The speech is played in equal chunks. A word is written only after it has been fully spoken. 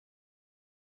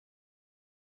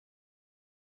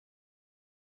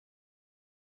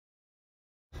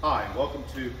Hi, and welcome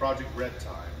to Project Red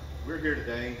Time. We're here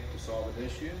today to solve an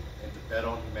issue and to bet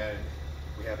on humanity.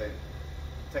 We have a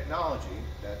technology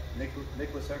that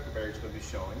Nicholas Electro-Aeration is going to be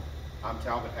showing. I'm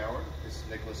Talbot Howard. This is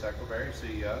Nicholas Electro-Aeration,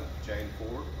 CEO, Jane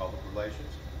Ford, Public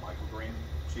Relations, Michael Green,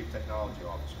 Chief Technology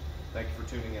Officer. Thank you for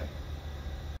tuning in.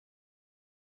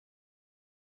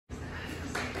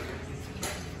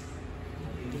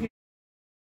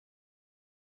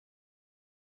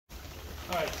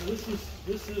 All right, so this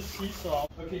is sea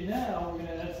salt. Okay, now we're going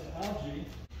to add some algae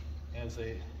as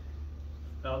a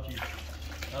algae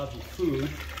food,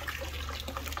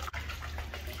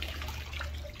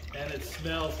 and it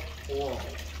smells horrible.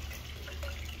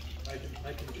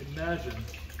 I can imagine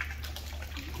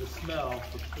the smell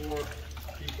for poor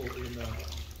people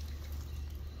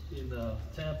in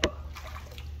Tampa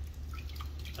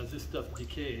as this stuff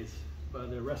decays by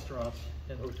their restaurants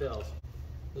and hotels.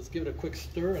 Let's give it a quick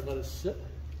stir and let it sit.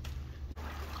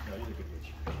 No, you're a good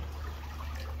witch.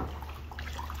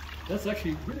 That's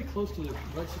actually really close to the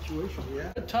right situation.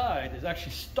 Yeah. The tide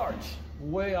actually starts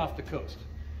way off the coast,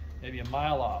 maybe a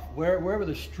mile off, wherever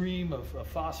the stream of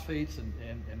phosphates and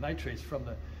nitrates from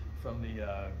the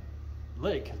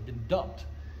lake has been dumped.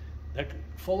 That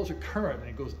follows a current and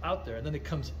it goes out there, and then it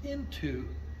comes into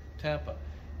Tampa.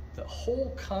 The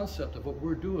whole concept of what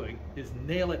we're doing is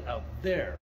nail it out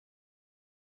there.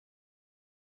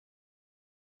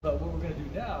 But what we're going to do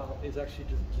now is actually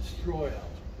just destroy algae.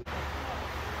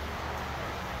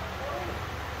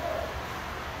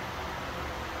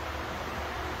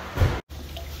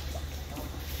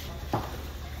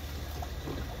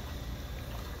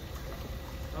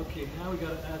 Okay, now we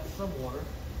got to add some water.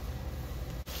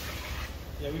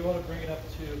 Yeah, we want to bring it up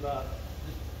to about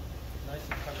nice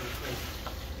and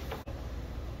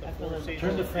covered.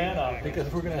 Turn the fan off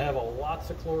because we're going to have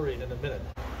lots of chlorine in a minute.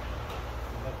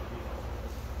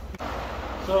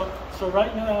 So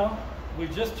right now, we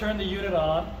just turned the unit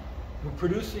on. We're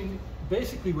producing,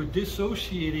 basically we're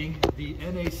dissociating the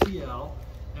NaCl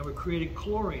and we're creating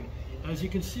chlorine. As you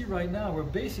can see right now, we're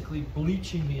basically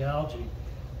bleaching the algae,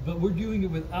 but we're doing it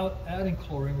without adding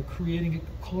chlorine. We're creating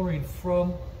chlorine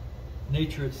from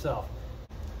nature itself.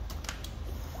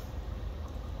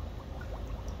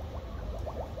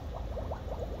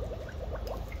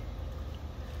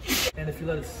 And if you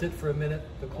let it sit for a minute,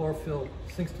 the chlorophyll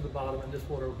sinks to the bottom and this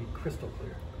water will be crystal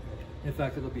clear. In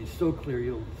fact, it'll be so clear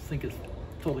you'll think it's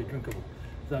totally drinkable,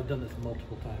 because I've done this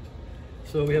multiple times.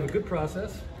 So we have a good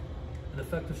process, an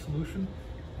effective solution,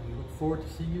 and we look forward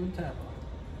to seeing you in Tampa.